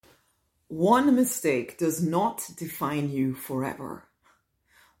One mistake does not define you forever.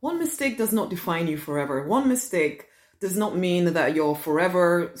 One mistake does not define you forever. One mistake does not mean that you're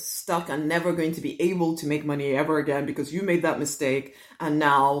forever stuck and never going to be able to make money ever again because you made that mistake and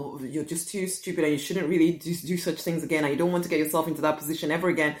now you're just too stupid and you shouldn't really do such things again and you don't want to get yourself into that position ever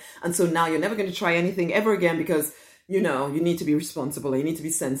again. And so now you're never going to try anything ever again because, you need to be responsible and you need to be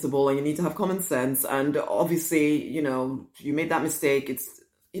sensible and you need to have common sense. And obviously, you made that mistake. It's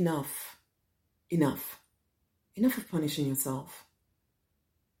enough. Enough of punishing yourself.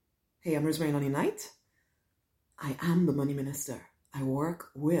 Hey, I'm Rosemary Lonnie Knight. I am the money minister. I work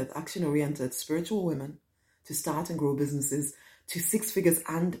with action-oriented spiritual women to start and grow businesses to 6 figures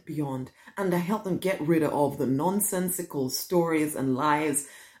and beyond. And I help them get rid of the nonsensical stories and lies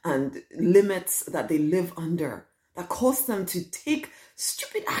and limits that they live under that cause them to take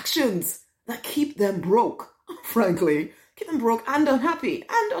stupid actions that keep them broke, frankly. Keep them broke and unhappy.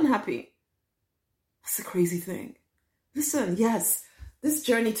 That's a crazy thing. Listen, yes, this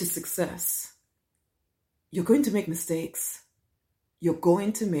journey to success, you're going to make mistakes. You're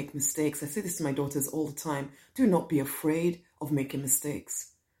going to make mistakes. I say this to my daughters all the time. Do not be afraid of making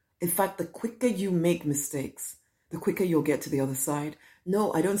mistakes. In fact, the quicker you make mistakes, the quicker you'll get to the other side.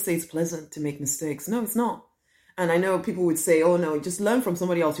 No, I don't say it's pleasant to make mistakes. No, it's not. And I know people would say, oh no, just learn from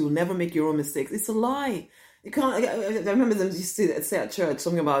somebody else. You'll never make your own mistakes. It's a lie. You can't. I remember them used to say at church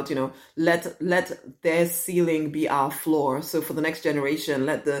something about, let their ceiling be our floor. So for the next generation,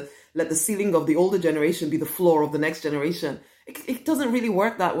 let the ceiling of the older generation be the floor of the next generation. It doesn't really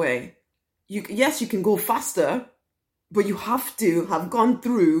work that way. Yes, you can go faster, but you have to have gone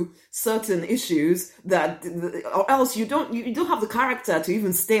through certain issues or else you don't have the character to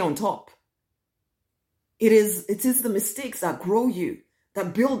even stay on top. It is the mistakes that grow you,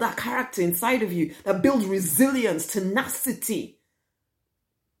 that build that character inside of you, that build resilience, tenacity.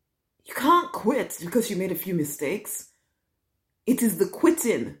 You can't quit because you made a few mistakes. It is the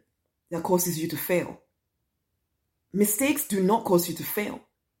quitting that causes you to fail. Mistakes do not cause you to fail.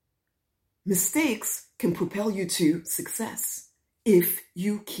 Mistakes can propel you to success if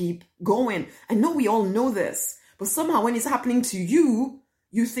you keep going. I know we all know this, but somehow when it's happening to you,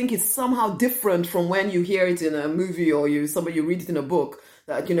 you think it's somehow different from when you hear it in a movie or you read it in a book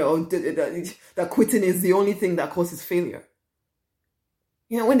that, that quitting is the only thing that causes failure.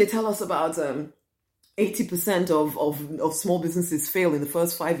 When they tell us about 80% of small businesses fail in the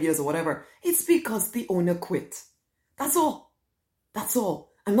first 5 years or whatever, it's because the owner quit. That's all.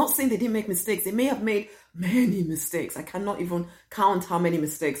 I'm not saying they didn't make mistakes. They may have made many mistakes. I cannot even count how many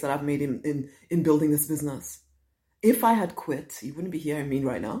mistakes that I've made in building this business. If I had quit, you wouldn't be hearing me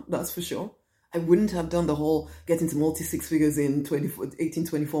right now, that's for sure. I wouldn't have done the whole getting to multi-6 figures in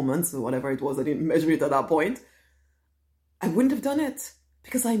 24 months or whatever it was. I didn't measure it at that point. I wouldn't have done it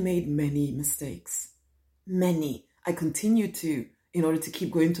because I made many mistakes. Many. I continue to in order to keep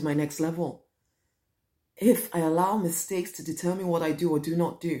going to my next level. If I allow mistakes to determine what I do or do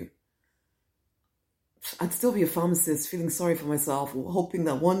not do, I'd still be a pharmacist feeling sorry for myself, hoping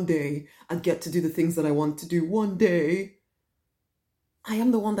that one day I'd get to do the things that I want to do one day. I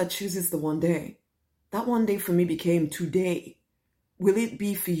am the one that chooses the one day. That one day for me became today. Will it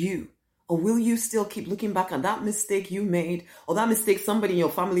be for you? Or will you still keep looking back at that mistake you made or that mistake somebody in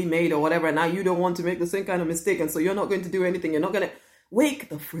your family made or whatever, and now you don't want to make the same kind of mistake and so you're not going to do anything. You're not going to wake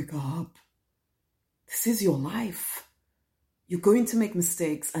the frick up. This is your life. You're going to make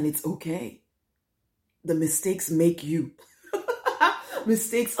mistakes and it's okay. The mistakes make you.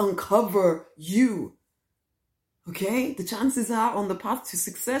 Mistakes uncover you. Okay? The chances are on the path to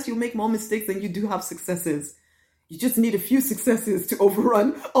success, you'll make more mistakes than you do have successes. You just need a few successes to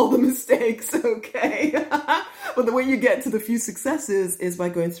overrun all the mistakes, okay? But the way you get to the few successes is by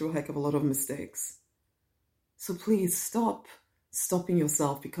going through a heck of a lot of mistakes. So please stop stopping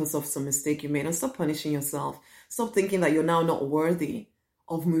yourself because of some mistake you made and stop punishing yourself. Stop thinking that you're now not worthy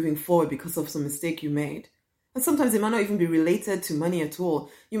of moving forward because of some mistake you made. And sometimes it might not even be related to money at all.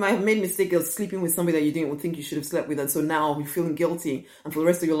 You might have made a mistake of sleeping with somebody that you didn't think you should have slept with, and so now you're feeling guilty, and for the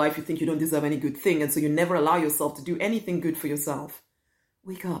rest of your life you think you don't deserve any good thing, and so you never allow yourself to do anything good for yourself.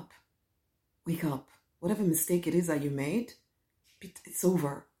 Wake up. Wake up. Whatever mistake it is that you made, it's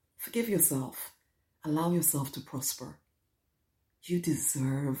over. Forgive yourself. Allow yourself to prosper. You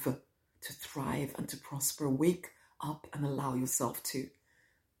deserve to thrive and to prosper. Wake up and allow yourself to.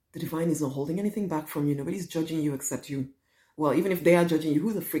 The divine is not holding anything back from you. Nobody's judging you except you. Well, even if they are judging you,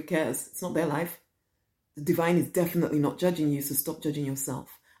 who the frick cares? It's not their life. The divine is definitely not judging you, so stop judging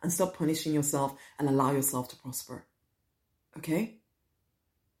yourself and stop punishing yourself and allow yourself to prosper. Okay?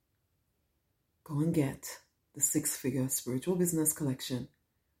 Go and get the 6-figure spiritual business collection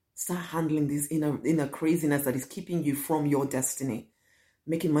Start handling this inner craziness that is keeping you from your destiny.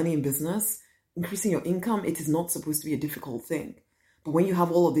 Making money in business, increasing your income, it is not supposed to be a difficult thing. But when you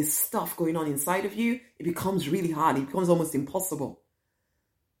have all of this stuff going on inside of you, it becomes really hard. It becomes almost impossible.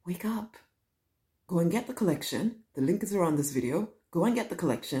 Wake up. Go and get the collection. The link is around this video. Go and get the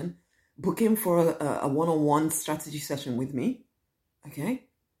collection. Book in for a one-on-one strategy session with me. Okay?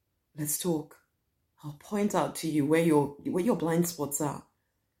 Let's talk. I'll point out to you where your blind spots are.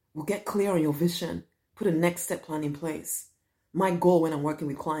 We'll get clear on your vision. Put a next step plan in place. My goal when I'm working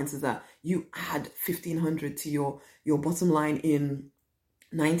with clients is that you add 1,500 to your bottom line in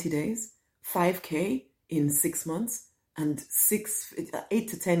 90 days, 5K in 6 months, and 8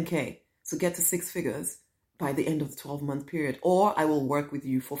 to 10K. So get to 6 figures by the end of the 12-month period. Or I will work with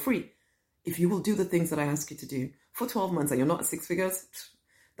you for free. If you will do the things that I ask you to do for 12 months and you're not at 6 figures,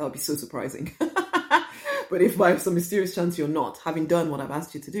 that would be so surprising. But if by some mysterious chance you're not, having done what I've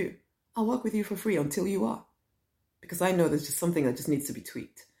asked you to do, I'll work with you for free until you are. Because I know there's just something that just needs to be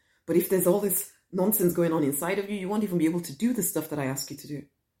tweaked. But if there's all this nonsense going on inside of you, you won't even be able to do the stuff that I ask you to do.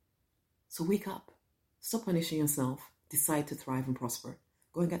 So wake up. Stop punishing yourself. Decide to thrive and prosper.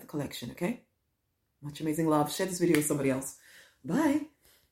 Go and get the collection, okay? Much amazing love. Share this video with somebody else. Bye.